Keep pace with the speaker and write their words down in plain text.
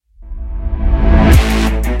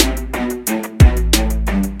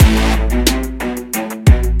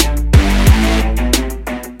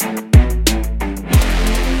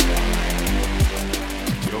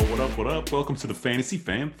Welcome to the Fantasy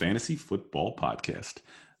Fam Fantasy Football Podcast.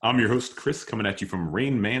 I'm your host, Chris, coming at you from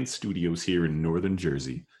Rain Man Studios here in Northern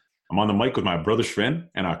Jersey. I'm on the mic with my brother Sven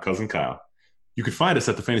and our cousin Kyle. You can find us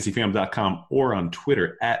at thefantasyfam.com or on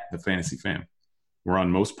Twitter at thefantasyfam. We're on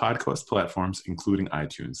most podcast platforms, including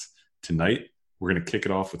iTunes. Tonight, we're going to kick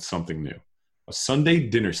it off with something new. A Sunday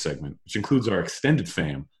dinner segment, which includes our extended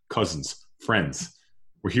fam, cousins, friends.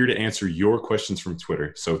 We're here to answer your questions from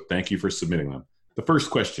Twitter, so thank you for submitting them. The first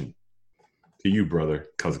question to you, brother,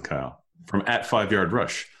 cousin Kyle, from at 5 Yard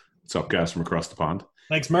Rush. What's up, guys, from across the pond?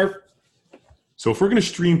 Thanks, Murph. So if we're going to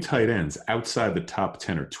stream tight ends outside the top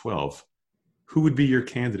 10 or 12, who would be your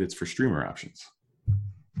candidates for streamer options?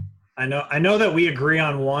 I know that we agree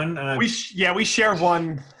on one. We share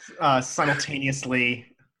one simultaneously.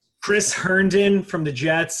 Chris Herndon from the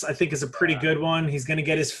Jets, I think, is a pretty good one. He's going to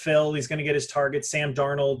get his fill. He's going to get his target. Sam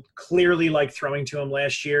Darnold clearly liked throwing to him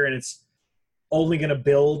last year, and it's only going to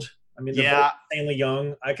build. I mean, they're both insanely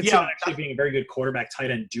young. I could see them actually being a very good quarterback tight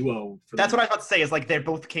end duo. That's what I was about to say is like they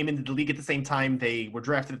both came into the league at the same time. They were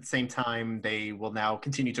drafted at the same time. They will now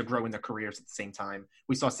continue to grow in their careers at the same time.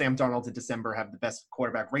 We saw Sam Darnold in December have the best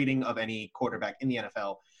quarterback rating of any quarterback in the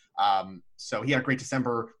NFL. So he had a great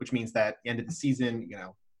December, which means that the end of the season,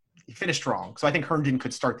 he finished strong. So I think Herndon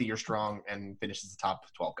could start the year strong and finish as a top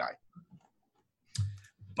 12 guy.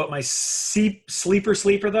 But my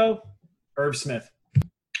sleeper though, Irv Smith.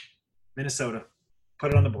 Minnesota.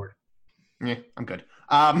 Put it on the board. Yeah, I'm good.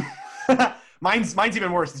 Mine's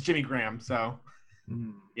even worse. It's Jimmy Graham. So,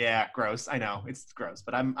 yeah, gross. I know it's gross,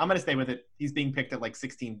 but I'm gonna stay with it. He's being picked at like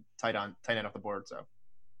 16 tight end off the board. So,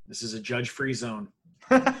 this is a judge-free zone.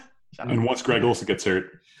 And once Greg Olsen gets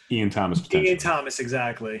hurt, Ian Thomas potentially. Ian Thomas,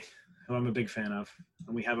 exactly, who I'm a big fan of,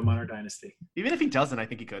 and we have him on our dynasty. Even if he doesn't, I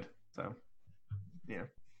think he could. So, yeah.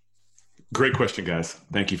 Great question, guys.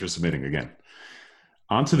 Thank you for submitting again.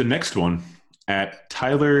 On to the next one at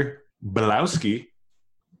Tyler Belowski.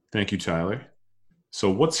 Thank you, Tyler.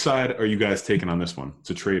 So what side are you guys taking on this one? It's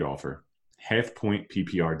a trade offer. Half-point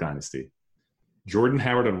PPR dynasty. Jordan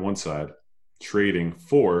Howard on one side, trading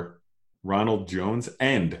for Ronald Jones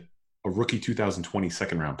and a rookie 2020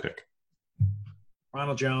 second-round pick.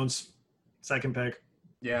 Ronald Jones, second pick.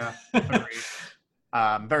 Yeah,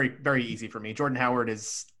 very, very easy for me. Jordan Howard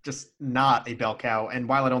is just not a bell cow. And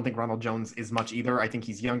while I don't think Ronald Jones is much either, I think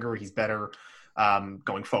he's younger. He's better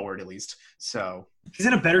going forward, at least. So he's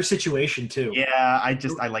in a better situation too. Yeah,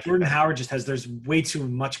 I like Jordan Howard. There's way too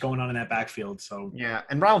much going on in that backfield. So yeah,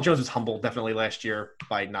 and Ronald Jones was humbled definitely last year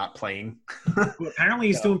by not playing. Well, apparently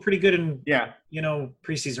he's doing pretty good in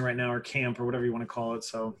preseason right now, or camp, or whatever you want to call it.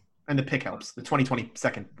 So and the pick helps. The 2020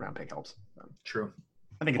 second round pick helps. True.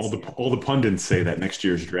 I think all the pundits say that next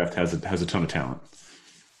year's draft has a ton of talent.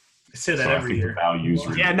 I say that every year.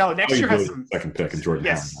 Next year has some second pick in Jordan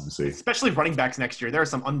Howard, obviously. Especially running backs next year. There are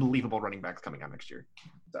some unbelievable running backs coming out next year.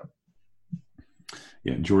 So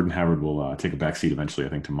yeah, Jordan Howard will take a backseat eventually, I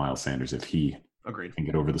think, to Miles Sanders if he can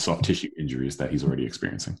get over the soft tissue injuries that he's already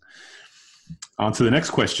experiencing. On to the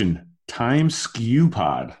next question. Time Skew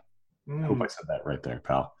Pod. I hope I said that right there,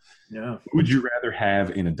 pal. Yeah. Who would you rather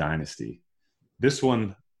have in a dynasty? This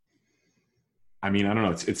one, I mean, I don't know.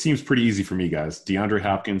 It seems pretty easy for me, guys. DeAndre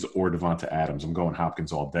Hopkins or Devonta Adams. I'm going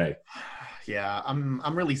Hopkins all day. Yeah, I'm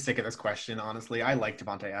really sick of this question, honestly. I like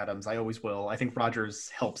Devonta Adams. I always will. I think Rodgers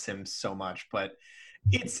helps him so much, but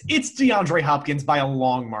it's DeAndre Hopkins by a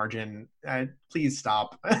long margin. Please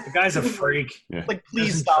stop. The guy's a freak. Yeah.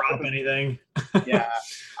 Please stop anything. Yeah,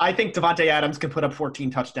 I think Devonta Adams can put up 14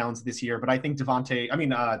 touchdowns this year, but I think I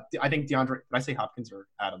think DeAndre. Did I say Hopkins or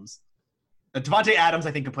Adams? Devonta Adams,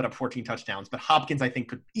 I think, could put up 14 touchdowns, but Hopkins, I think,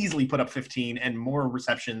 could easily put up 15 and more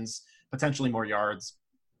receptions, potentially more yards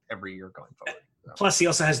every year going forward. So. Plus, he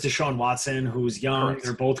also has Deshaun Watson, who's young. Correct.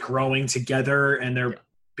 They're both growing together, and they're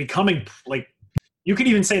becoming you could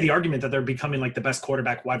even say the argument that they're becoming like the best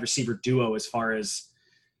quarterback wide receiver duo as far as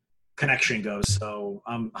connection goes. So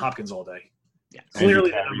Hopkins all day. Yeah,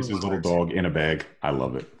 clearly he's his little dog in a bag. I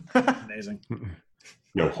love it. Amazing.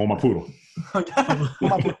 Yo, hold my poodle. Hold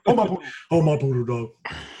my poodle, dog.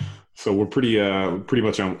 So we're pretty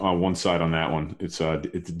much on one side on that one. It's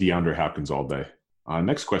DeAndre Hopkins all day.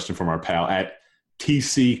 Next question from our pal at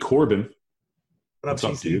TC Corbin. What's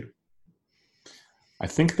up, dude? I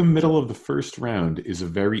think the middle of the first round is a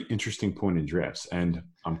very interesting point in drafts, and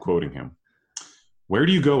I'm quoting him. Where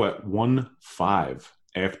do you go at 1-5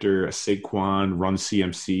 after a Saquon, run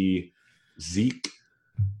CMC, Zeke?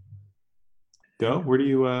 Go? Where do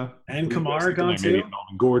you and Kamara gone too?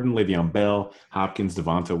 Melvin Gordon, Le'Veon Bell, Hopkins,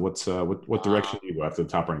 Devonta. What direction do you go after the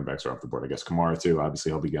top running backs are off the board? I guess Kamara too.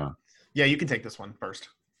 Obviously, he'll be gone. Yeah, you can take this one first.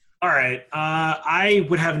 All right. I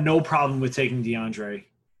would have no problem with taking DeAndre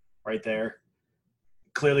right there.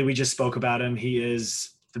 Clearly, we just spoke about him. He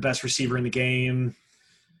is the best receiver in the game.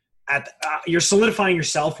 You're solidifying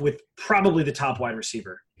yourself with probably the top wide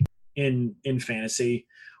receiver in fantasy.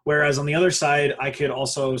 Whereas on the other side, I could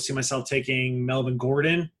also see myself taking Melvin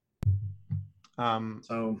Gordon.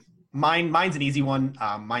 So mine's an easy one.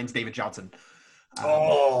 Mine's David Johnson.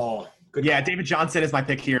 Good yeah, call. David Johnson is my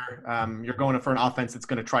pick here. You're going for an offense that's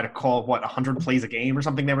going to try to call 100 plays a game or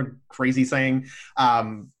something they were crazy saying.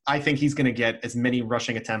 I think he's going to get as many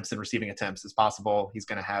rushing attempts and receiving attempts as possible. He's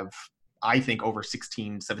going to have, I think, over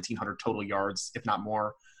 1,700 total yards, if not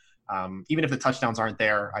more. Even if the touchdowns aren't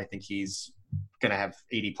there, I think he's going to have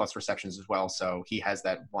 80 plus receptions as well. So he has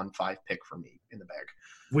that 1-5 pick for me in the bag.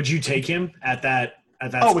 Would you take him at that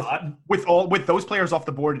spot? With those players off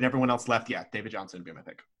the board and everyone else left, yeah, David Johnson would be my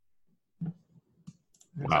pick.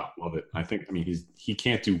 Wow, love it. He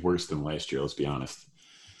can't do worse than last year, let's be honest.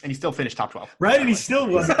 And he still finished top 12. Right, and he still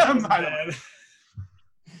wasn't bad.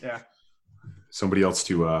 Yeah. Somebody else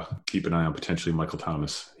to keep an eye on, potentially Michael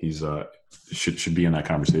Thomas. He's should be in that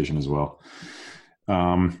conversation as well.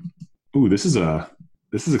 This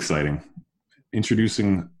is exciting.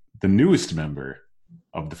 Introducing the newest member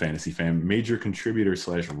of the Fantasy Fam, major contributor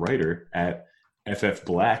 / writer at FF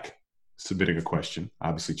Black, submitting a question.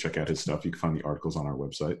 Obviously, check out his stuff. You can find the articles on our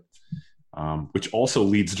website, which also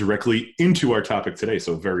leads directly into our topic today.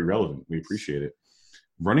 So very relevant. We appreciate it.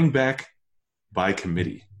 Running back by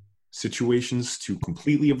committee. Situations to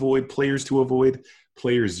completely avoid, players to avoid,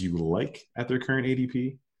 players you like at their current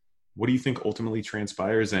ADP. What do you think ultimately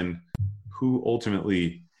transpires, and who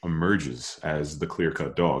ultimately emerges as the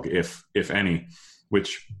clear-cut dog, if any?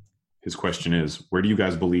 Which his question is, where do you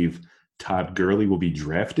guys believe Todd Gurley will be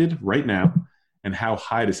drafted right now, and how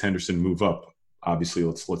high does Henderson move up? Obviously,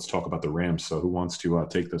 let's talk about the Rams. So who wants to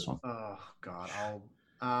take this one? Oh God,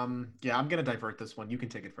 I'm gonna divert this one. You can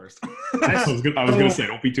take it first. I was gonna say,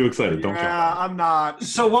 don't be too excited. Don't. Yeah, I'm not.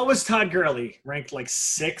 So what was Todd Gurley ranked, like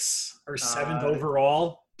 6th or 7th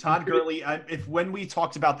overall? Todd Gurley. When we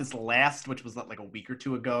talked about this last, which was like a week or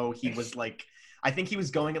two ago, he was like, I think he was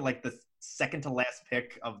going at like the second to last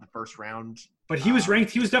pick of the first round. But he was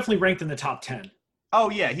ranked. He was definitely ranked in the top 10. Oh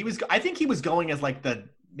yeah, he was. I think he was going as like the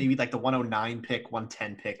 109 pick,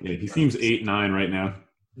 110 pick. Yeah, he seems 8-9 right now.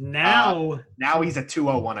 Now he's at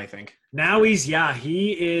 201, I think. Now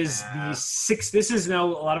he is the 6th. This is now a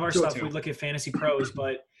lot of our stuff. 202. We look at Fantasy Pros,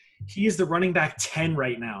 but he is the running back 10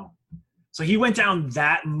 right now. So he went down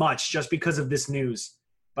that much just because of this news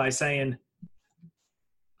by saying,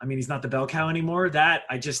 he's not the bell cow anymore.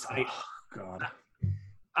 God.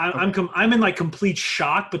 I'm in like complete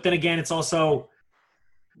shock, but then again, it's also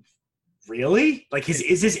really like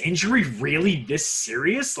is his injury really this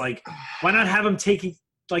serious? Like, why not have him take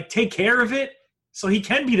care of it so he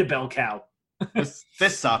can be the bell cow? This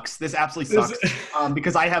sucks. This absolutely sucks.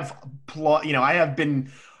 Because I have been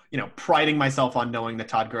priding myself on knowing that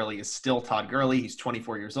Todd Gurley is still Todd Gurley. He's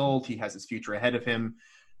 24 years old. He has his future ahead of him.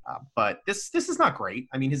 But this is not great.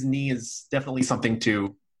 His knee is definitely something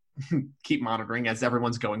to keep monitoring, as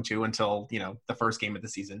everyone's going to until, the first game of the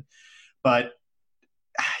season. But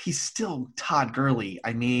he's still Todd Gurley.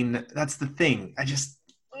 That's the thing.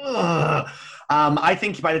 I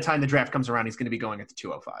think by the time the draft comes around, he's going to be going at the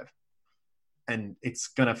 205. And it's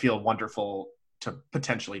going to feel wonderful to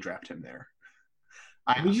potentially draft him there.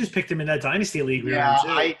 We just picked him in that Dynasty League.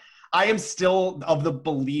 I am still of the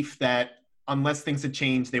belief that unless things had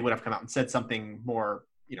changed, they would have come out and said something more,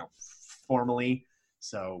 formally.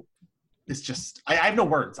 So it's just, I have no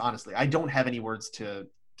words, honestly. I don't have any words to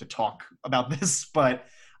talk about this, but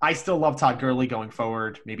I still love Todd Gurley going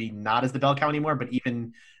forward. Maybe not as the bell cow anymore, but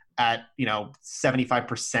even at,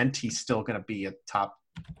 75%, he's still going to be a top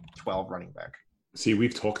 12 running back. See,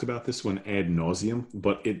 we've talked about this one ad nauseum,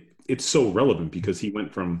 but it's so relevant because he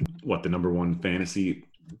went from the number one fantasy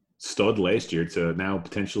stud last year to now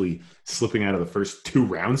potentially slipping out of the first 2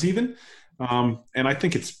 rounds even. And I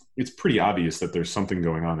think it's pretty obvious that there's something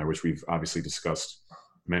going on there, which we've obviously discussed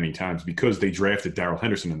many times, because they drafted Darrell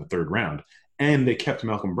Henderson in the 3rd round and they kept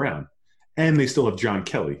Malcolm Brown and they still have John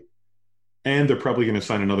Kelly and they're probably going to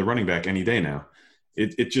sign another running back any day now.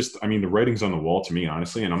 It just, the writing's on the wall to me,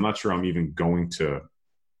 honestly, and I'm not sure I'm even going to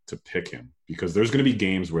pick him because there's going to be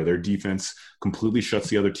games where their defense completely shuts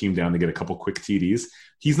the other team down. They get a couple quick TDs.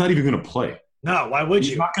 He's not even going to play. No, why would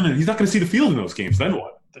you? He's not going to see the field in those games. Then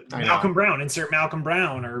what? Malcolm Brown. Insert Malcolm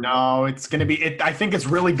Brown. Or no, it's going to be. I think it's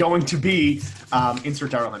really going to be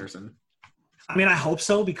insert Darrell Henderson. I hope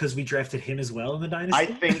so because we drafted him as well in the Dynasty. I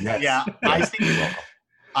think, yes. Yeah,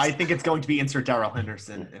 I think it's going to be insert Darrell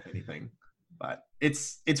Henderson, if anything. But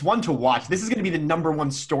it's one to watch. This is going to be the number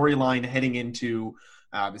one storyline heading into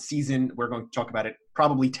the season. We're going to talk about it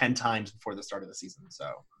probably 10 times before the start of the season.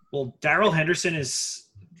 So, well, Darrell Henderson is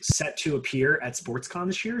set to appear at SportsCon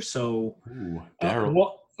this year. So,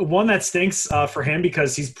 one that stinks for him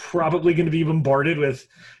because he's probably going to be bombarded with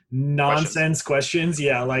nonsense questions.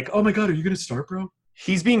 Yeah, like, oh my God, are you going to start, bro?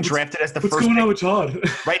 He's being drafted as the what's first going pick, on with Todd?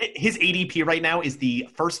 Right? His ADP right now is the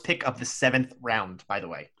first pick of the 7th round, by the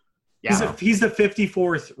way. Yeah. He's the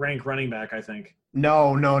 54th ranked running back, I think.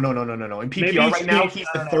 No. In PPR right now, he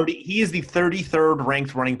is the 33rd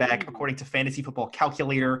ranked running back according to Fantasy Football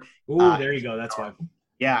Calculator. Ooh, there you go. That's why.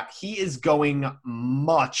 Yeah, he is going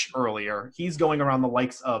much earlier. He's going around the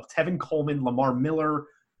likes of Tevin Coleman, Lamar Miller,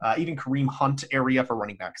 even Kareem Hunt area for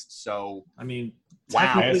running backs. So, I mean,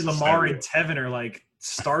 wow. Technically Lamar and Tevin are like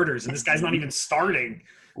starters, and this guy's not even starting.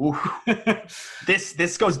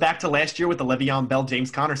 This goes back to last year with the Le'Veon Bell,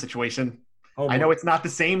 James Conner situation. I know it's not the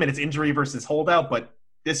same, and it's injury versus holdout, but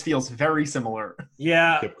this feels very similar.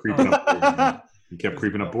 Yeah. He kept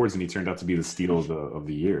creeping up boards, and he turned out to be the steal of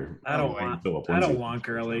the year. I don't want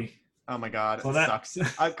Gurley. Oh my God, well, sucks.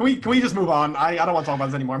 Can we just move on? I don't want to talk about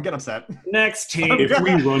this anymore. I'm getting upset. Next team.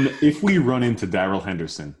 If we run into Darrell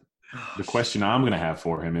Henderson, the question I'm going to have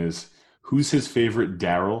for him is, who's his favorite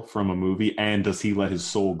Darrell from a movie, and does he let his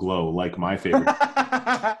soul glow like my favorite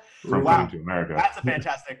from Coming to America?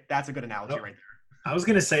 That's a good analogy right there. I was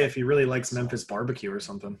going to say if he really likes Memphis barbecue or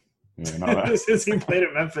something. Yeah, since he played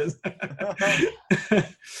at Memphis.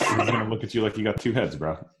 He's going to look at you like you got two heads,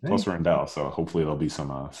 bro. Plus we're in Dallas, so hopefully there'll be some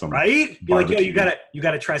right? Be like, yo, you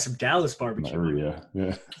gotta try some Dallas barbecue.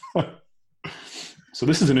 Yeah. So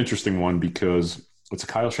this is an interesting one because it's a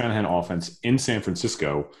Kyle Shanahan offense in San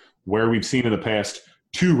Francisco where we've seen in the past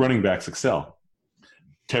two running backs excel.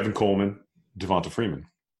 Tevin Coleman, Devonta Freeman.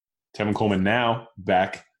 Tevin Coleman now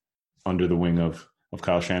back under the wing of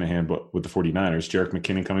Kyle Shanahan, but with the 49ers. Jerick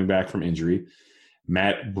McKinnon coming back from injury.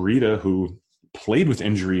 Matt Breida, who played with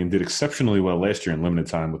injury and did exceptionally well last year in limited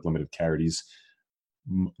time with limited carries.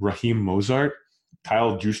 Raheem Mostert.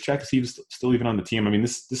 Kyle Juszczyk, is he still even on the team? I mean,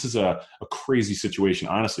 this is a crazy situation,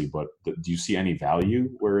 honestly, but do you see any value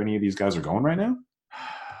where any of these guys are going right now?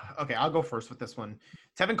 Okay, I'll go first with this one.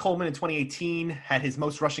 Tevin Coleman in 2018 had his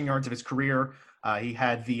most rushing yards of his career. He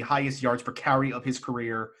had the highest yards per carry of his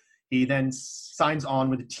career. He then signs on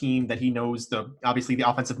with a team that he knows obviously the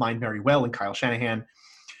offensive mind very well in Kyle Shanahan.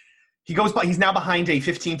 He's now behind a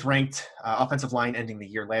 15th ranked offensive line ending the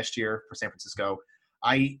year last year for San Francisco.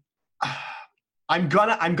 I'm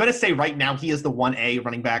gonna say right now he is the 1A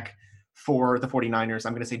running back for the 49ers.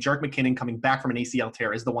 I'm gonna say Jerick McKinnon coming back from an ACL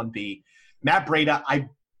tear is the 1B. Matt Breida,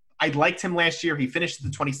 I liked him last year. He finished the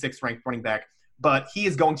 26th ranked running back, but he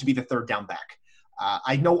is going to be the third down back.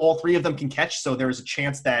 I know all three of them can catch, so there's a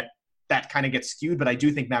chance that kind of gets skewed, but I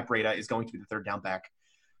do think Matt Breida is going to be the third down back.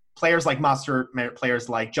 Players like Mostert, players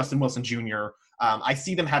like Justin Wilson Jr., I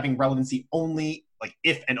see them having relevancy only, like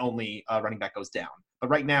if and only running back goes down. But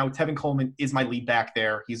right now, Tevin Coleman is my lead back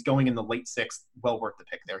there. He's going in the late 6th, well worth the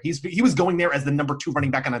pick there. He was going there as the number 2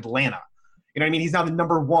 running back on Atlanta. You know what I mean? He's now the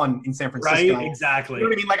number 1 in San Francisco. Right, exactly. You know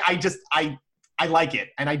what I mean? Like, I like it.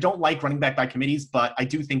 And I don't like running back by committees, but I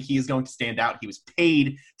do think he is going to stand out. He was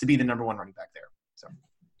paid to be the number 1 running back there. So.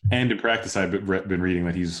 And in practice, I've been reading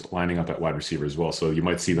that he's lining up at wide receiver as well. So you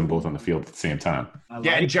might see them both on the field at the same time. And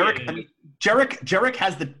Jerick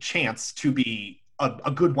has the chance to be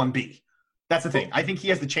a good 1B. That's the thing. I think he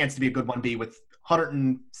has the chance to be a good 1B with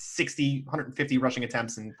 160, 150 rushing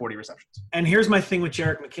attempts and 40 receptions. And here's my thing with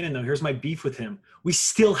Jerick McKinnon, though. Here's my beef with him. We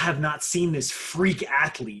still have not seen this freak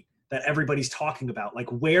athlete that everybody's talking about. Like,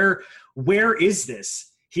 where is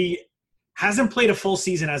this? He hasn't played a full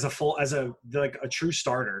season as a true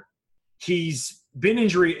starter. He's been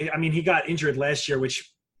injury. I mean, he got injured last year,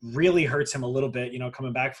 which really hurts him a little bit,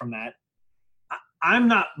 coming back from that. I'm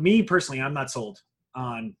not sold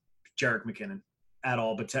on Jerick McKinnon at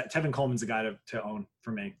all, but Tevin Coleman's a guy to own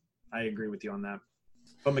for me. I agree with you on that.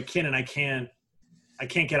 But McKinnon, I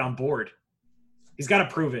can't get on board. He's got to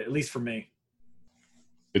prove it, at least for me.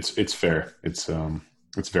 It's fair. It's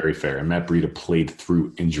very fair. And Matt Breida played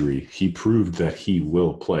through injury. He proved that he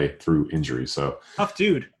will play through injury. So tough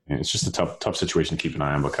dude. And it's just a tough situation to keep an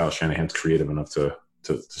eye on. But Kyle Shanahan's creative enough to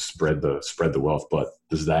spread the wealth. But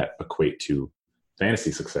does that equate to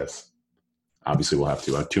fantasy success? Obviously, we'll have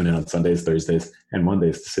to tune in on Sundays, Thursdays, and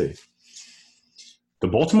Mondays to see. The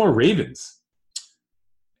Baltimore Ravens,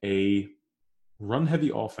 a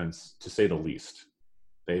run-heavy offense, to say the least.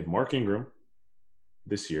 They have Mark Ingram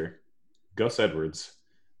this year, Gus Edwards,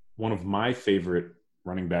 one of my favorite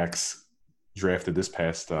running backs drafted this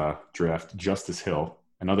past draft, Justice Hill,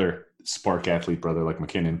 another spark athlete brother like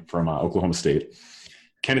McKinnon from Oklahoma State.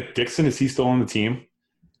 Kenneth Dixon, is he still on the team?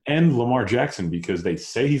 And Lamar Jackson, because they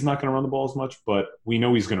say he's not going to run the ball as much, but we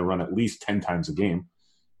know he's going to run at least 10 times a game.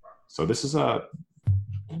 So this is I'm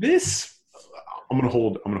going to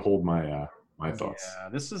hold my thoughts. Yeah,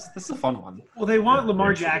 this is a fun one. Well, they want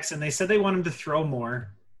Lamar Jackson. They said they want him to throw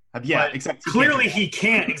more. Yeah, exactly. Clearly, he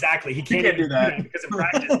can't. Exactly, he can't do that because in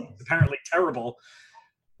practice he's apparently terrible.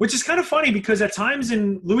 Which is kind of funny because at times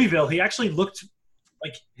in Louisville, he actually looked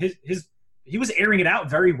like he was airing it out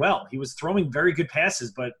very well. He was throwing very good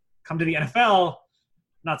passes, but come to the NFL,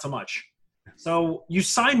 not so much. So you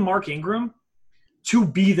sign Mark Ingram to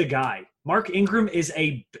be the guy. Mark Ingram is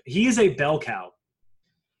a bell cow.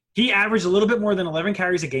 He averaged a little bit more than 11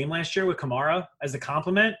 carries a game last year with Kamara as the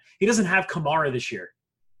complement. He doesn't have Kamara this year.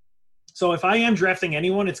 So if I am drafting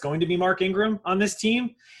anyone, it's going to be Mark Ingram on this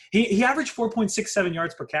team. He averaged 4.67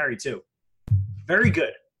 yards per carry too. Very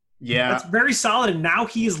good. Yeah. That's very solid. And now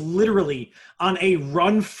he is literally on a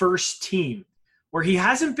run-first team where he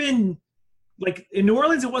hasn't been – like in New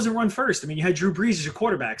Orleans, it wasn't run-first. I mean, you had Drew Brees as your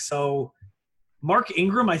quarterback. So Mark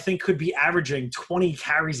Ingram, I think, could be averaging 20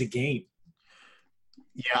 carries a game.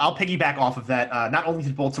 Yeah, I'll piggyback off of that. Not only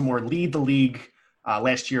did Baltimore lead the league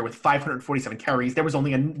last year with 547 carries, there was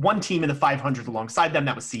only one team in the 500 alongside them.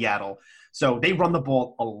 That was Seattle. So they run the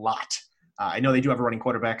ball a lot. I know they do have a running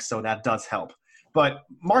quarterback, so that does help. But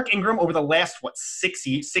Mark Ingram, over the last, 5 or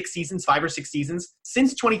 6 seasons,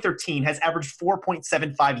 since 2013, has averaged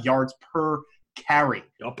 4.75 yards per carry.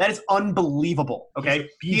 Yep. That is unbelievable, okay?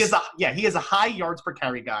 He is a high yards per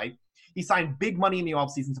carry guy. He signed big money in the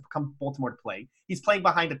offseason to come to Baltimore to play. He's playing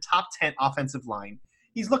behind a top 10 offensive line.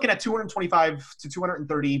 He's looking at 225 to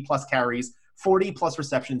 230 plus carries, 40 plus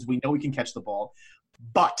receptions. We know he can catch the ball.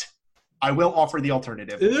 But I will offer the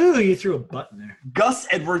alternative. Ooh, you threw a button there. Gus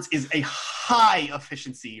Edwards is a high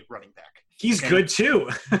efficiency running back. He's good too.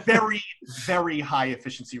 Very, very high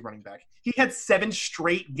efficiency running back. He had 7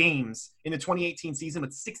 straight games in the 2018 season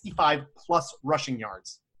with 65 plus rushing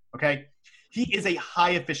yards. Okay? He is a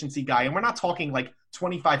high efficiency guy, and we're not talking like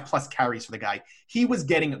 25 plus carries for the guy. He was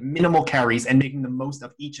getting minimal carries and making the most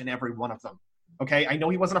of each and every one of them. Okay? I know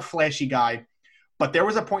he wasn't a flashy guy, but there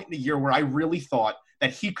was a point in the year where I really thought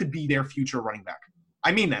that he could be their future running back.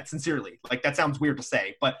 I mean that sincerely. Like, that sounds weird to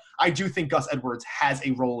say, but I do think Gus Edwards has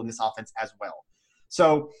a role in this offense as well.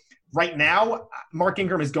 So right now, Mark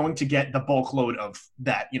Ingram is going to get the bulk load of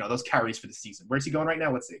that, those carries for the season. Where's he going right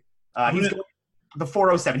now? Let's see. He's going the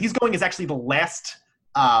 407. He's going is actually the last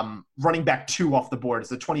running back 2 off the board. It's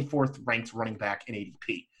the 24th ranked running back in ADP.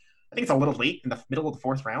 I think it's a little late in the middle of the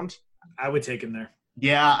 4th round. I would take him there.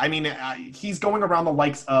 Yeah, I mean, he's going around the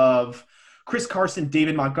likes of Chris Carson,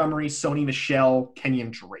 David Montgomery, Sony Michel,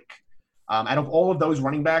 Kenyon Drake. Out of all of those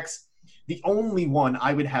running backs, the only one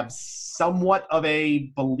I would have somewhat of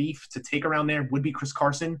a belief to take around there would be Chris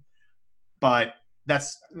Carson. But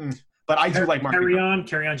I do like Mark Ingram.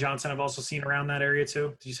 Kerryon Johnson I've also seen around that area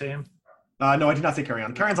too. Did you say him? No, I did not say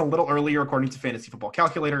Kerryon. Kerryon's a little earlier according to Fantasy Football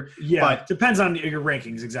Calculator. Yeah, but depends on your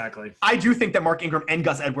rankings, exactly. I do think that Mark Ingram and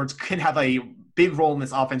Gus Edwards can have a big role in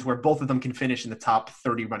this offense where both of them can finish in the top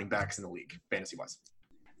 30 running backs in the league, fantasy-wise.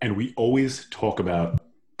 And we always talk about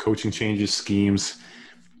coaching changes, schemes.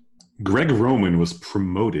 Greg Roman was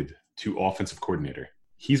promoted to offensive coordinator.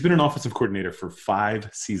 He's been an offensive coordinator for 5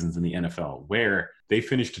 seasons in the NFL, where they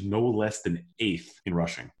finished no less than 8th in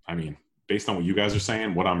rushing. I mean, based on what you guys are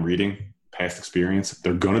saying, what I'm reading, past experience,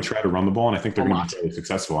 they're going to try to run the ball, and I think they're going to be really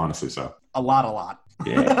successful, honestly. So a lot.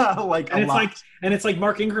 Yeah. It's like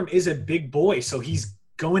Mark Ingram is a big boy, so he's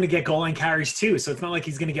going to get goal line carries too. So it's not like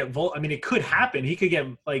he's going to get I mean, it could happen. He could get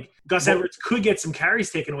Gus Edwards could get some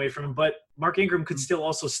carries taken away from him, but Mark Ingram could still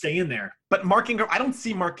also stay in there. But Mark Ingram, I don't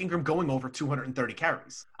see Mark Ingram going over 230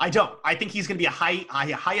 carries. I don't. I think he's going to be a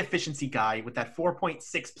high efficiency guy with that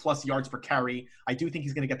 4.6 plus yards per carry. I do think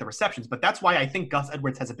he's going to get the receptions, but that's why I think Gus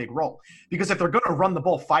Edwards has a big role. Because if they're going to run the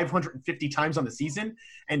ball 550 times on the season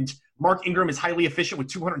and Mark Ingram is highly efficient with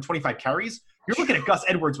 225 carries, you're looking at Gus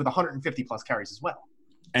Edwards with 150 plus carries as well.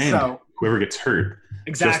 And whoever gets hurt,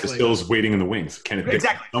 Justice Hill's waiting in the wings.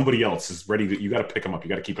 Somebody else is ready. You got to pick him up. You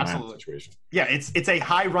got to keep an eye on the situation. Yeah, it's a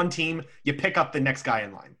high run team. You pick up the next guy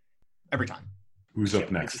in line every time. Who's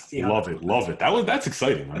up next? Love it. That's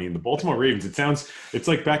exciting. I mean, the Baltimore Ravens. It's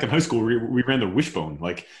like back in high school we ran the wishbone.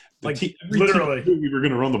 Literally, we were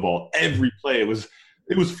going to run the ball every play. It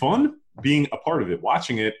was fun being a part of it.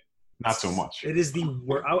 Watching it, not so much. It is the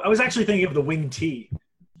worst. I was actually thinking of the wing T.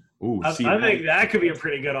 Ooh, I think that could be a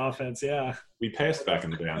pretty good offense, yeah. We passed back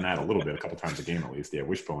in the day on that a little bit, a couple times a game at least. Yeah,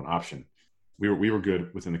 wishbone option. We were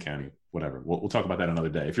good within the county. Whatever. We'll talk about that another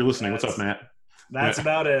day. If you're listening, what's up, Matt? That's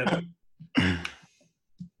about it.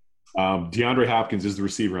 DeAndre Hopkins is the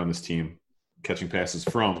receiver on this team, catching passes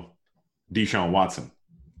from Deshaun Watson.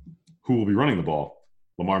 Who will be running the ball?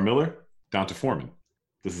 Lamar Miller, down to Foreman.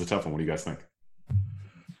 This is a tough one. What do you guys think?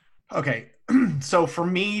 Okay, so for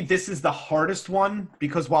me, this is the hardest one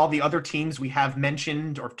because while the other teams we have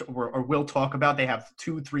mentioned or will talk about, they have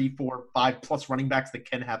 2, 3, 4, 5 plus running backs that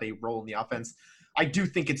can have a role in the offense. I do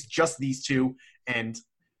think it's just these two. And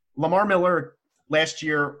Lamar Miller last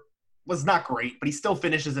year was not great, but he still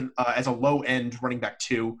finishes as a low-end running back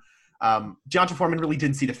 2. Deonta Foreman really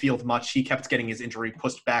didn't see the field much. He kept getting his injury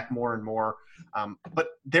pushed back more and more. But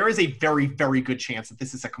there is a very, very good chance that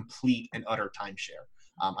this is a complete and utter timeshare.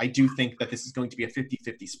 I do think that this is going to be a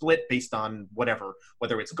 50-50 split based on whatever,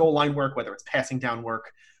 whether it's goal line work, whether it's passing down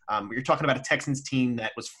work. You're talking about a Texans team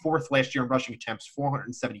that was 4th last year in rushing attempts,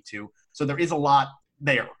 472. So there is a lot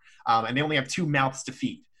there. And they only have 2 mouths to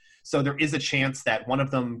feed. So there is a chance that one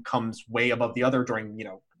of them comes way above the other during,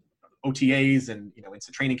 OTAs and,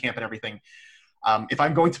 into training camp and everything. If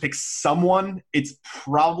I'm going to pick someone, it's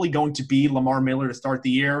probably going to be Lamar Miller to start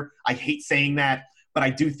the year. I hate saying that, but I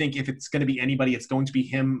do think if it's going to be anybody, it's going to be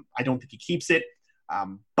him. I don't think he keeps it.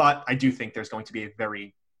 But I do think there's going to be a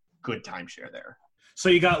very good timeshare there. So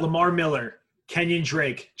you got Lamar Miller, Kenyon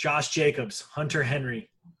Drake, Josh Jacobs, Hunter Henry.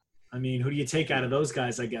 I mean, who do you take out of those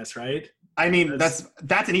guys, I guess, right? I mean, that's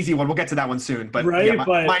an easy one. We'll get to that one soon. But, right, yeah,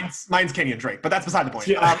 mine's Kenyon Drake, but that's beside the point.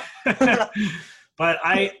 Yeah. But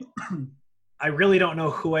I really don't know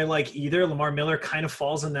who I like either. Lamar Miller kind of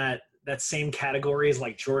falls in that same category as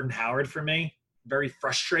like Jordan Howard for me. Very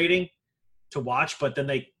frustrating to watch, but then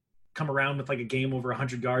they come around with like a game over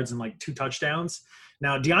 100 yards and like 2 touchdowns.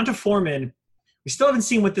 Now, Deonta Foreman, we still haven't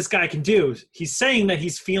seen what this guy can do. They're saying that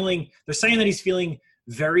he's feeling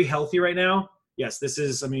very healthy right now. Yes, this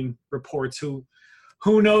is, reports. Who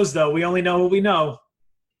knows, though? We only know what we know.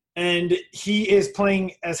 And he is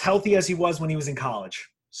playing as healthy as he was when he was in college.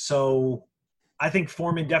 So I think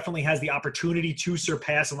Foreman definitely has the opportunity to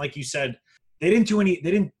surpass. And like you said, they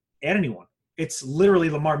didn't add anyone. It's literally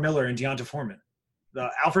Lamar Miller and Deonta Foreman.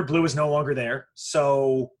 Alfred Blue is no longer there.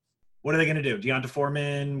 So what are they going to do? Deonta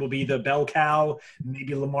Foreman will be the bell cow.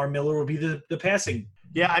 Maybe Lamar Miller will be the passing.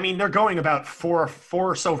 Yeah, they're going about four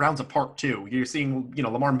or so rounds apart too. You're seeing,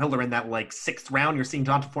 Lamar Miller in that like 6th round. You're seeing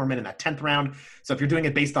Deonta Foreman in that 10th round. So if you're doing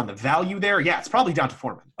it based on the value there, yeah, it's probably Deonta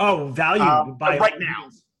Foreman. Oh, value by right now.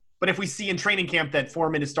 But if we see in training camp that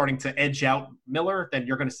Foreman is starting to edge out Miller, then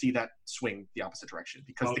you're going to see that swing the opposite direction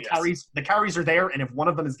because the carries are there, and if one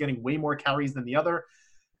of them is getting way more carries than the other,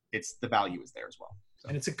 the value is there as well. So.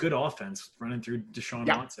 And it's a good offense running through Deshaun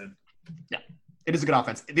Watson. Yeah. It is a good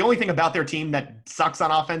offense. The only thing about their team that sucks on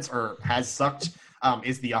offense or has sucked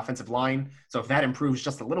is the offensive line. So if that improves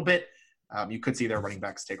just a little bit, you could see their running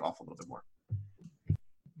backs take off a little bit more.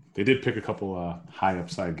 They did pick a couple high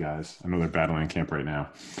upside guys. I know they're battling in camp right now.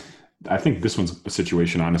 I think this one's a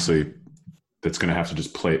situation, honestly, that's going to have to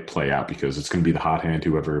just play out because it's going to be the hot hand.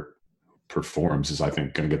 Whoever performs is, I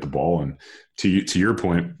think, going to get the ball. And to your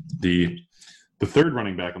point, the 3rd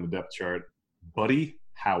running back on the depth chart, Buddy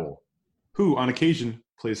Howell, who on occasion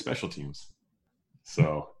plays special teams.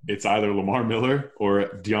 So it's either Lamar Miller or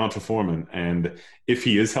Deonta Foreman. And if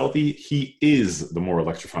he is healthy, he is the more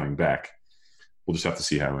electrifying back. We'll just have to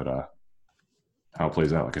see how it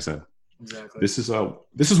plays out, like I said. Exactly. This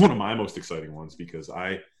is one of my most exciting ones because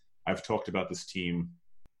I've talked about this team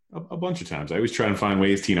a bunch of times. I always try and find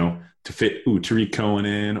ways to fit Tariq Cohen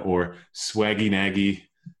in or Swaggy Nagy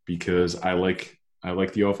because I like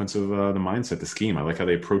the offensive the mindset, the scheme. I like how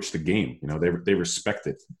they approach the game. They respect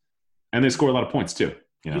it, and they score a lot of points too.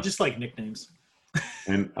 You just like nicknames,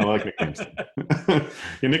 and I like nicknames.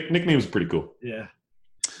 Yeah, nicknames are pretty cool. Yeah.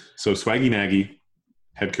 So Swaggy Nagy,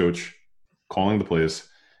 head coach, calling the plays.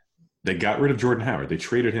 They got rid of Jordan Howard. They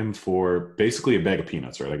traded him for basically a bag of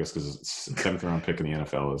peanuts, right? I guess because it's a 7th round pick in the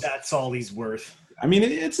NFL. That's all he's worth.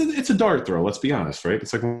 It's a dart throw. Let's be honest, right?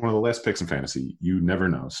 It's like one of the last picks in fantasy. You never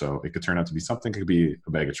know. So it could turn out to be something. It could be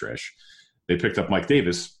a bag of trash. They picked up Mike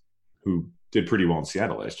Davis, who did pretty well in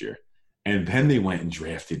Seattle last year. And then they went and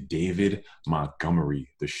drafted David Montgomery,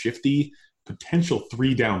 the shifty potential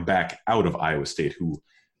 3-down back out of Iowa State, who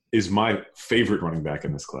is my favorite running back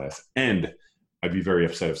in this class. And I'd be very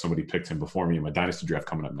upset if somebody picked him before me in my dynasty draft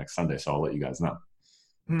coming up next Sunday, so I'll let you guys know.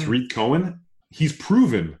 Tariq Cohen, he's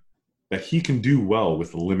proven that he can do well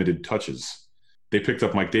with limited touches. They picked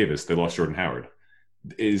up Mike Davis. They lost Jordan Howard.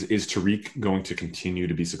 Is Tariq going to continue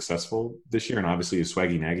to be successful this year? And obviously, is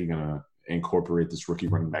Swaggy Nagy going to incorporate this rookie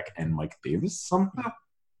running back and Mike Davis somehow?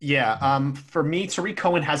 Yeah, for me, Tariq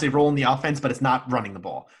Cohen has a role in the offense, but it's not running the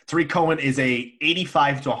ball. Tariq Cohen is a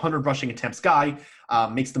 85 to 100 rushing attempts guy,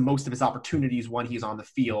 makes the most of his opportunities when he's on the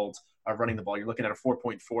field running the ball. You're looking at a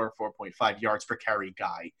 4.4, 4.5 yards per carry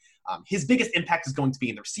guy. His biggest impact is going to be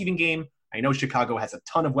in the receiving game. I know Chicago has a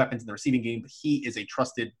ton of weapons in the receiving game, but he is a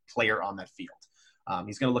trusted player on that field.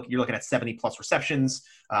 You're looking at 70 plus receptions,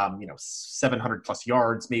 700 plus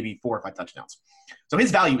yards, maybe 4 or 5 touchdowns. So his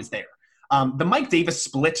value is there. The Mike Davis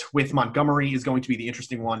split with Montgomery is going to be the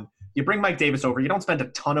interesting one. You bring Mike Davis over. You don't spend a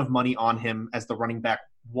ton of money on him as the running back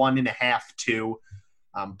 1.5, 2.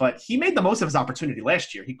 But he made the most of his opportunity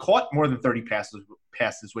last year. He caught more than 30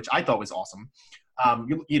 passes, which I thought was awesome.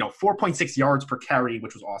 4.6 yards per carry,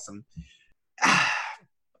 which was awesome.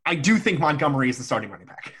 I do think Montgomery is the starting running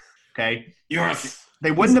back. Okay. Yes.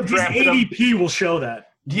 They wouldn't have drafted him. ADP will show that.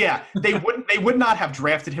 Yeah, they would not have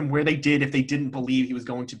drafted him where they did if they didn't believe he was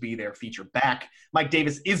going to be their feature back. Mike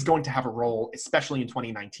Davis is going to have a role, especially in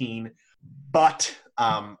 2019. But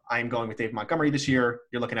I'm going with Dave Montgomery this year.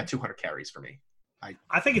 You're looking at 200 carries for me.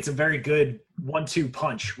 I think it's a very good 1-2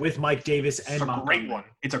 punch with Mike Davis and Montgomery. Great one.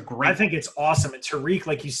 It's a great I think it's awesome. And Tariq,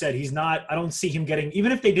 like you said, I don't see him getting –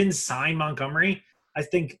 even if they didn't sign Montgomery, I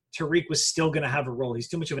think Tariq was still going to have a role. He's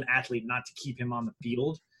too much of an athlete not to keep him on the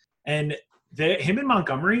field. And him and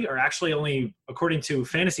Montgomery are actually only, according to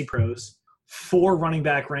Fantasy Pros, 4 running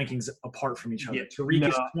back rankings apart from each other. Yeah, Tariq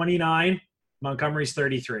is 29, Montgomery's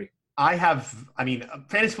 33.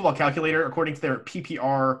 Fantasy Football Calculator, according to their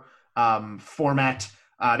PPR format,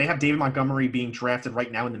 they have David Montgomery being drafted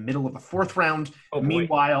right now in the middle of the 4th round. Oh,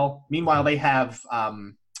 meanwhile, they have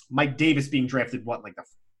Mike Davis being drafted, the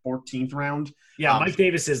 14th round. Yeah, Mike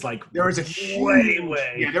Davis is there is a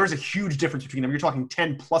huge difference between them. You're talking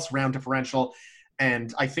 10 plus round differential,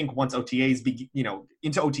 and I think once OTAs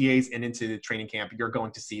into OTAs and into training camp, you're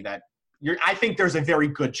going to see that. I think there's a very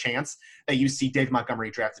good chance that you see Dave Montgomery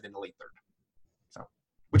drafted in the late 3rd. So,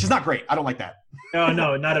 which is not great. I don't like that.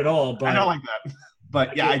 No, not at all. But I don't like that.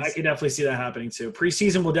 But yeah, I could definitely see that happening too.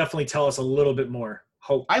 Preseason will definitely tell us a little bit more.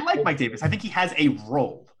 I like Mike Davis. I think he has a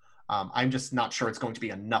role. I'm just not sure it's going to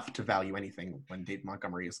be enough to value anything when Dave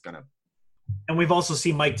Montgomery is going to. And we've also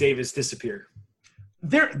seen Mike Davis disappear.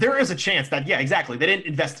 There is a chance that, yeah, exactly. They didn't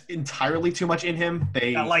invest entirely too much in him.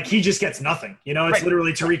 He just gets nothing. It's right.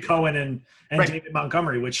 Literally Tariq Cohen and right. David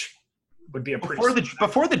Montgomery, which would be a pretty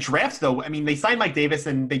before the draft, though. I mean, they signed Mike Davis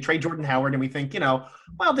and they trade Jordan Howard, and we think,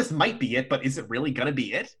 this might be it, but is it really going to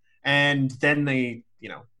be it? And then they,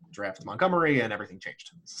 draft Montgomery, and everything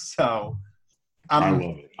changed. So.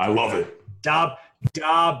 I love it.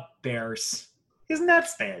 Da Bears. Isn't that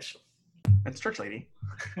special? That's church lady.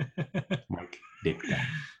 Mike Dick.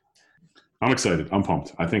 I'm excited. I'm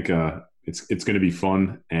pumped. I think it's going to be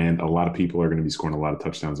fun, and a lot of people are going to be scoring a lot of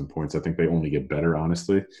touchdowns and points. I think they only get better,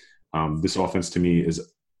 honestly. This offense to me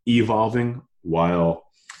is evolving, while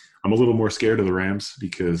I'm a little more scared of the Rams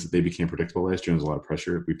because they became predictable last year. There's a lot of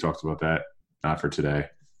pressure. We've talked about that. Not for today.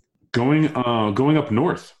 Going up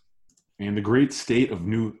north. And the great state of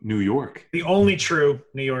New York. The only true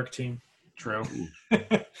New York team. True.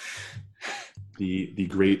 the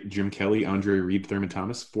great Jim Kelly, Andre Reed, Thurman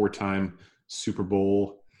Thomas, 4-time Super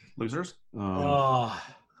Bowl losers.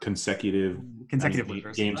 Consecutive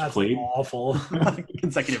losers. Games That's played. Awful.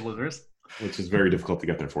 Consecutive losers. Which is very difficult to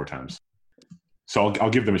get there 4 times. So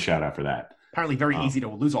I'll give them a shout out for that. Apparently very easy to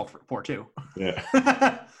lose all 4 too.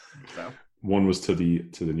 Yeah. So. One was to the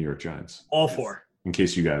New York Giants. All 4. In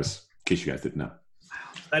case you guys didn't know.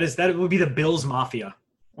 That would be the Bills Mafia.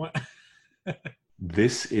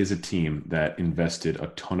 This is a team that invested a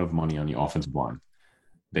ton of money on the offensive line.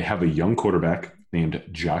 They have a young quarterback named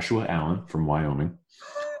Joshua Allen from Wyoming,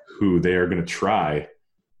 who they are going to try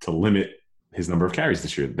to limit his number of carries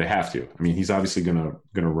this year. They have to. I mean, he's obviously going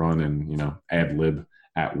to run and ad lib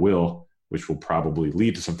at will, which will probably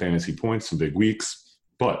lead to some fantasy points, some big weeks.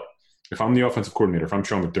 But if I'm the offensive coordinator, if I'm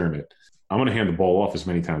Sean McDermott, I'm going to hand the ball off as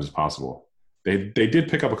many times as possible. They did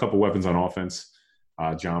pick up a couple weapons on offense,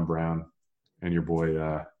 John Brown and your boy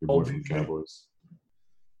from the Cowboys.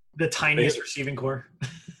 The tiniest receiving core.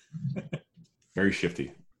 Very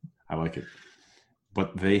shifty. I like it.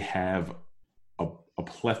 But they have a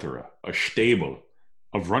plethora, a stable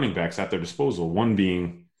of running backs at their disposal, one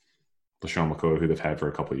being LaShawn McCoy, who they've had for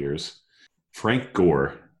a couple of years. Frank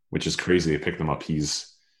Gore, which is crazy. They picked him up.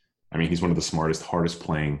 He's one of the smartest, hardest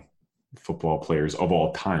playing football players of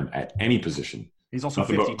all time at any position. He's also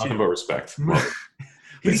nothing but respect. Well,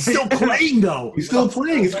 he's still playing though. He's still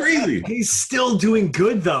playing. It's crazy. He's still doing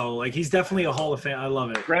good though. He's definitely a Hall of Fame. I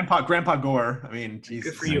love it. Grandpa Gore. I mean, geez.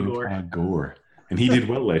 Good for you, Gore. Gore. And he did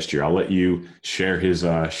well last year. I'll let you share his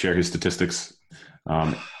statistics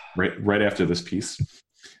right after this piece.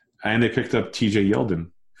 And they picked up TJ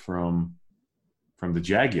Yeldon from the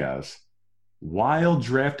Jaguars while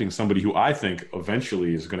drafting somebody who I think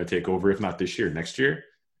eventually is going to take over, if not this year, next year,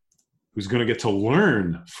 who's going to get to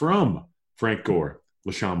learn from Frank Gore,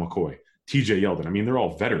 LaShawn McCoy, TJ Yeldon. I mean, they're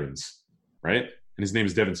all veterans, right? And his name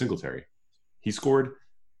is Devin Singletary. He scored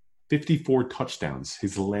 54 touchdowns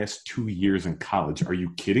his last 2 years in college. Are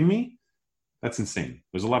you kidding me? That's insane.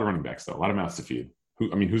 There's a lot of running backs, though, a lot of mouths to feed.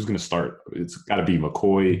 Who's going to start? It's got to be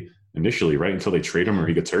McCoy initially, right? Until they trade him or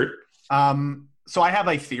he gets hurt. So I have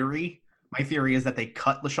a theory. My theory is that they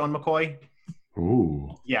cut LaShawn McCoy.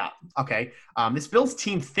 Ooh. Yeah. Okay. This Bills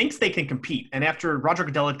team thinks they can compete, and after Roger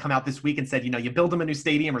Goodell had come out this week and said, you build them a new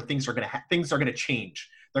stadium, or things are going to change.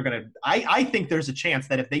 I think there's a chance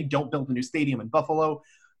that if they don't build a new stadium in Buffalo,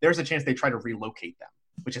 there's a chance they try to relocate them,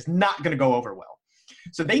 which is not going to go over well.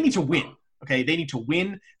 So they need to win. Okay. They need to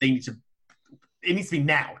win. It needs to be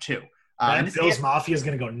now too. That Bills Mafia is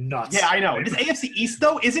going to go nuts. Yeah, I know. This AFC East,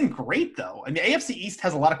 though, isn't great, though. And the AFC East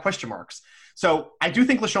has a lot of question marks. So I do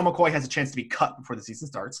think LaShawn McCoy has a chance to be cut before the season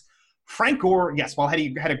starts. Frank Gore, yes, while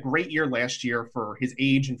he had a great year last year for his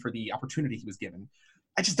age and for the opportunity he was given,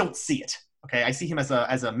 I just don't see it. Okay, I see him as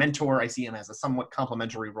a mentor. I see him as a somewhat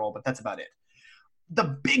complimentary role, but that's about it.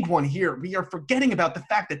 The big one here, we are forgetting about the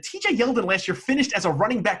fact that TJ Yeldon last year finished as a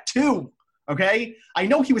running back too. Okay, I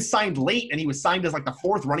know he was signed late and he was signed as like the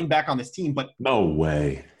fourth running back on this team, but no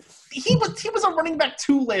way. He was a running back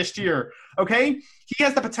too last year. Okay, he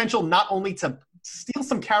has the potential not only to steal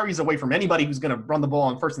some carries away from anybody who's going to run the ball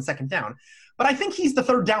on first and second down, but I think he's the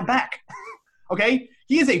third down back. Okay,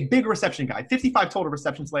 he is a big reception guy. 55 total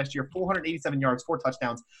receptions last year, 487 yards, 4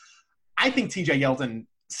 touchdowns. I think TJ Yeldon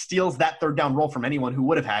steals that third down role from anyone who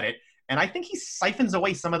would have had it, and I think he siphons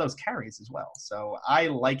away some of those carries as well. So I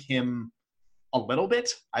like him a little bit.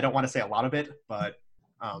 I don't want to say a lot of it, but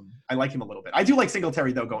I like him a little bit. I do like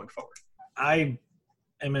Singletary, though, going forward. I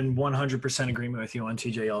am in 100% agreement with you on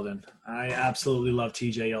TJ Yeldon. I absolutely love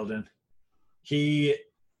TJ Yeldon.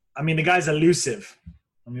 The guy's elusive.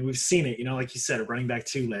 We've seen it, like you said, running back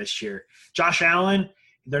 2 last year. Josh Allen,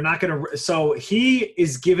 they're not going to – so he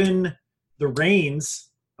is given the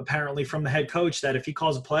reins, apparently, from the head coach that if he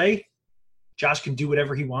calls a play, Josh can do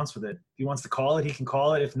whatever he wants with it. If he wants to call it, he can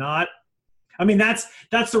call it. If not –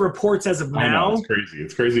 that's the reports as of now. I know, it's crazy.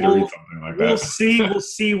 It's crazy to read something like that. We'll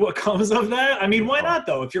see what comes of that. Why not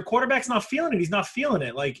though? If your quarterback's not feeling it, he's not feeling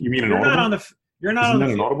it. Like you mean an audible? You're not Isn't on that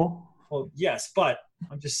the an audible? Well, yes, but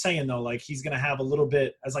I'm just saying though, like he's gonna have a little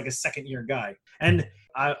bit as like a second year guy. And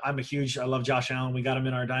I love Josh Allen. We got him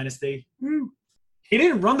in our dynasty. He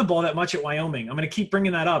didn't run the ball that much at Wyoming. I'm going to keep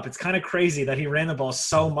bringing that up. It's kind of crazy that he ran the ball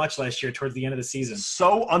so much last year towards the end of the season.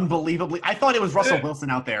 So unbelievably. I thought it was Russell Wilson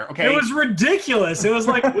out there. Okay. It was ridiculous. It was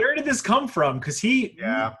like, where did this come from? Because he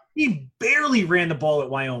barely ran the ball at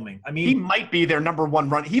Wyoming. He might be their number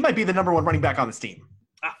one he might be the number one running back on this team.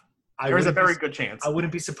 There's a very good chance. I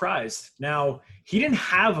wouldn't be surprised. Now, he didn't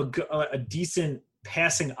have a decent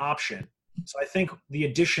passing option. So I think the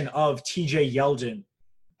addition of TJ Yeldon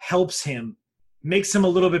helps him, makes him a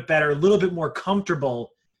little bit better, a little bit more comfortable.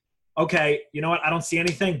 Okay, you know what? I don't see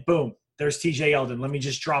anything. Boom. There's TJ Yeldon. Let me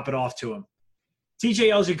just drop it off to him. TJ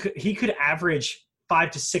Yeldon, he could average 5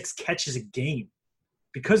 to 6 catches a game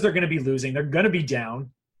because they're going to be losing. They're going to be down.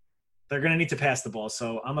 They're going to need to pass the ball.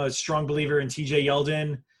 So I'm a strong believer in TJ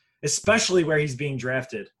Yeldon, especially where he's being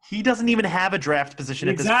drafted. He doesn't even have a draft position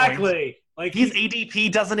at this point. Exactly. Like his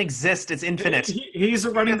ADP doesn't exist. It's infinite. He's a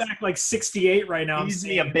running back like 68 right now. He's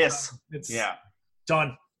the abyss. Yeah.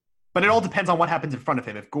 Done. But it all depends on what happens in front of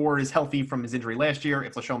him. If Gore is healthy from his injury last year,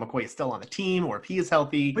 if LaShawn McCoy is still on the team, or if he is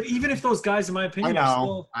healthy. But even if those guys, in my opinion,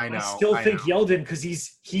 I still think Yeldon, because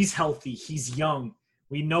he's healthy, he's young.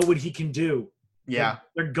 We know what he can do. Yeah.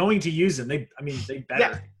 They're going to use him. They better.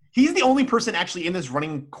 Yeah. He's the only person actually in this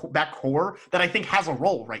running back core that I think has a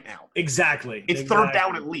role right now. Exactly. It's third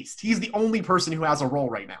down at least. He's the only person who has a role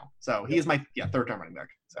right now. So he is my third down running back.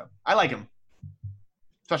 So I like him,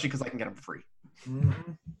 especially because I can get him for free.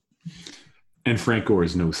 Mm-hmm. And Frank Gore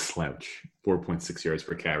is no slouch. 4.6 yards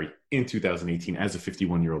per carry in 2018 as a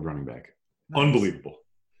 51-year-old running back. Nice. Unbelievable.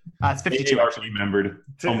 It's 52. Actually remembered.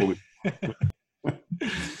 Unbelievable.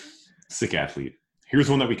 Sick athlete. Here's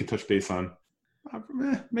one that we could touch base on.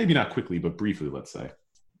 Maybe not quickly, but briefly, let's say.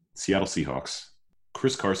 Seattle Seahawks.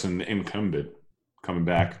 Chris Carson, the incumbent, coming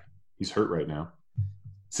back. He's hurt right now.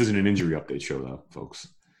 This isn't an injury update show, though, folks.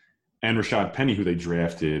 And Rashad Penny, who they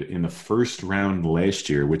drafted in the first round last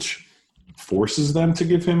year, which forces them to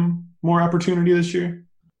give him more opportunity this year.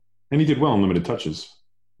 And he did well in limited touches.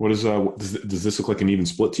 What is does this look like an even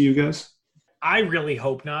split to you guys? I really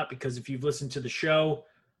hope not, because if you've listened to the show,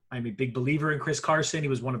 I'm a big believer in Chris Carson. He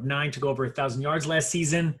was one of 9 to go over 1,000 yards last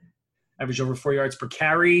season, averaged over 4 yards per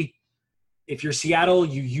carry. If you're Seattle,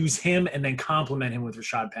 you use him and then complement him with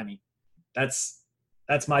Rashad Penny. That's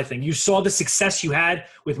my thing. You saw the success you had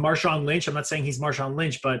with Marshawn Lynch. I'm not saying he's Marshawn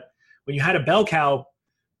Lynch, but when you had a bell cow,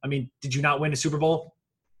 I mean, did you not win a Super Bowl?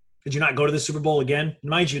 Did you not go to the Super Bowl again?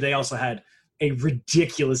 Mind you, they also had a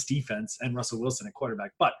ridiculous defense and Russell Wilson at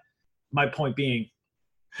quarterback. But my point being,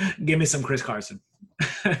 give me some Chris Carson.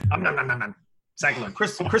 Saquon.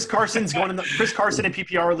 Chris Carson's going in Chris Carson in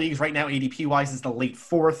PPR leagues right now. ADP wise is the late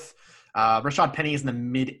 4th. Rashad Penny is in the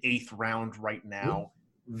mid 8th round right now.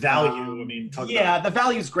 Value. The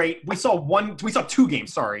value is great. We saw 2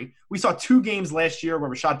 games. We saw 2 games last year where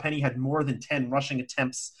Rashad Penny had more than 10 rushing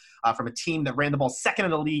attempts from a team that ran the ball second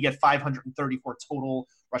in the league at 534 total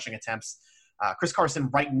rushing attempts. Chris Carson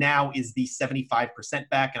right now is the 75%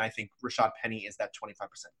 back, and I think Rashad Penny is that 25%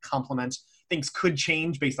 complement. Things could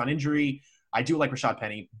change based on injury. I do like Rashad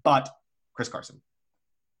Penny, but Chris Carson.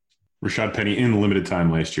 Rashad Penny in limited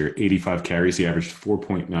time last year, 85 carries. He averaged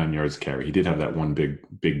 4.9 yards a carry. He did have that one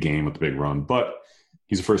big game with the big run, but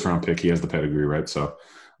he's a first-round pick. He has the pedigree, right? So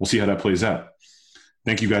we'll see how that plays out.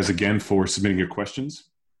 Thank you guys again for submitting your questions.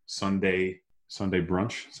 Sunday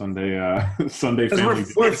brunch, Sunday family.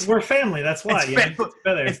 We're family. That's why.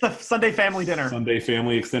 It's the Sunday family dinner. Sunday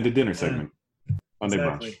family extended dinner segment. Sunday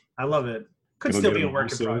brunch. I love it. Could still be a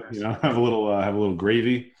work in progress. Have a little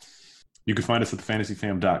gravy. You can find us at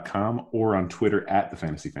thefantasyfam.com or on Twitter at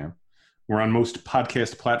thefantasyfam. We're on most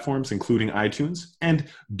podcast platforms, including iTunes. And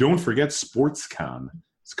don't forget SportsCon.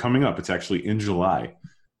 It's coming up. It's actually in July.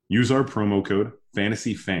 Use our promo code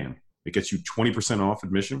FANTASYFAM. It gets you 20% off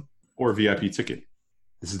admission or a VIP ticket.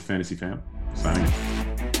 This is the Fantasy Fam, signing off.